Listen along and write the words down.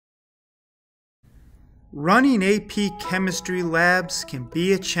Running AP chemistry labs can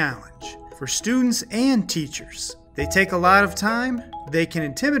be a challenge for students and teachers. They take a lot of time, they can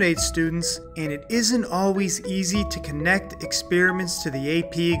intimidate students, and it isn't always easy to connect experiments to the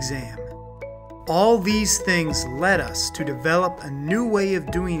AP exam. All these things led us to develop a new way of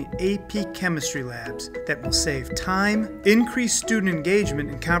doing AP chemistry labs that will save time, increase student engagement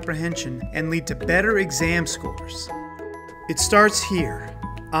and comprehension, and lead to better exam scores. It starts here,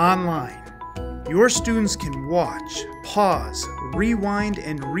 online. Your students can watch, pause, rewind,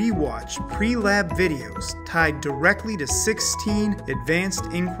 and rewatch pre-lab videos tied directly to 16 Advanced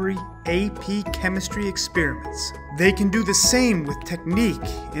Inquiry AP Chemistry experiments. They can do the same with technique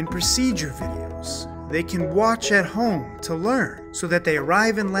and procedure videos. They can watch at home to learn so that they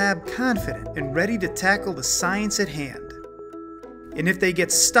arrive in lab confident and ready to tackle the science at hand. And if they get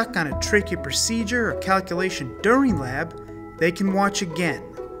stuck on a tricky procedure or calculation during lab, they can watch again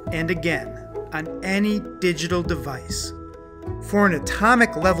and again on any digital device. For an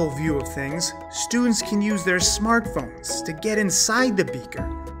atomic level view of things, students can use their smartphones to get inside the beaker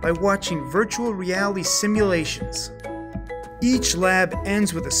by watching virtual reality simulations. Each lab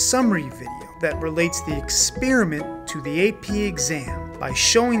ends with a summary video that relates the experiment to the AP exam by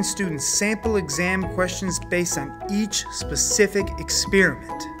showing students sample exam questions based on each specific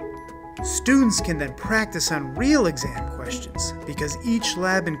experiment. Students can then practice on real exam questions because each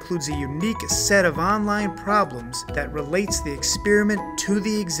lab includes a unique set of online problems that relates the experiment to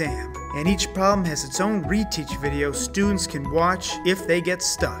the exam, and each problem has its own reteach video students can watch if they get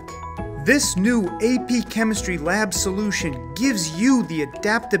stuck. This new AP Chemistry Lab solution gives you the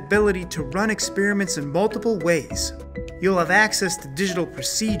adaptability to run experiments in multiple ways. You'll have access to digital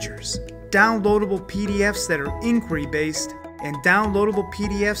procedures, downloadable PDFs that are inquiry-based, and downloadable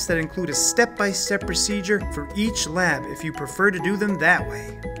PDFs that include a step-by-step procedure for each lab if you prefer to do them that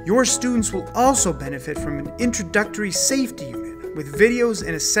way. Your students will also benefit from an introductory safety unit with videos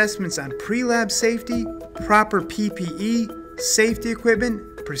and assessments on pre-lab safety, proper PPE, safety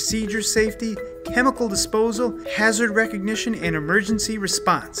equipment, procedure safety, chemical disposal, hazard recognition, and emergency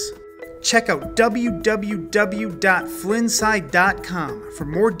response. Check out www.FlinnSci.com for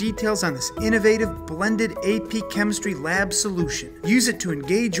more details on this innovative blended AP Chemistry Lab solution. Use it to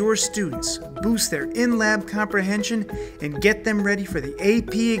engage your students, boost their in-lab comprehension, and get them ready for the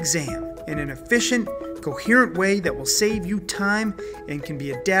AP exam in an efficient, coherent way that will save you time and can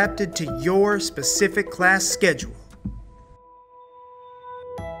be adapted to your specific class schedule.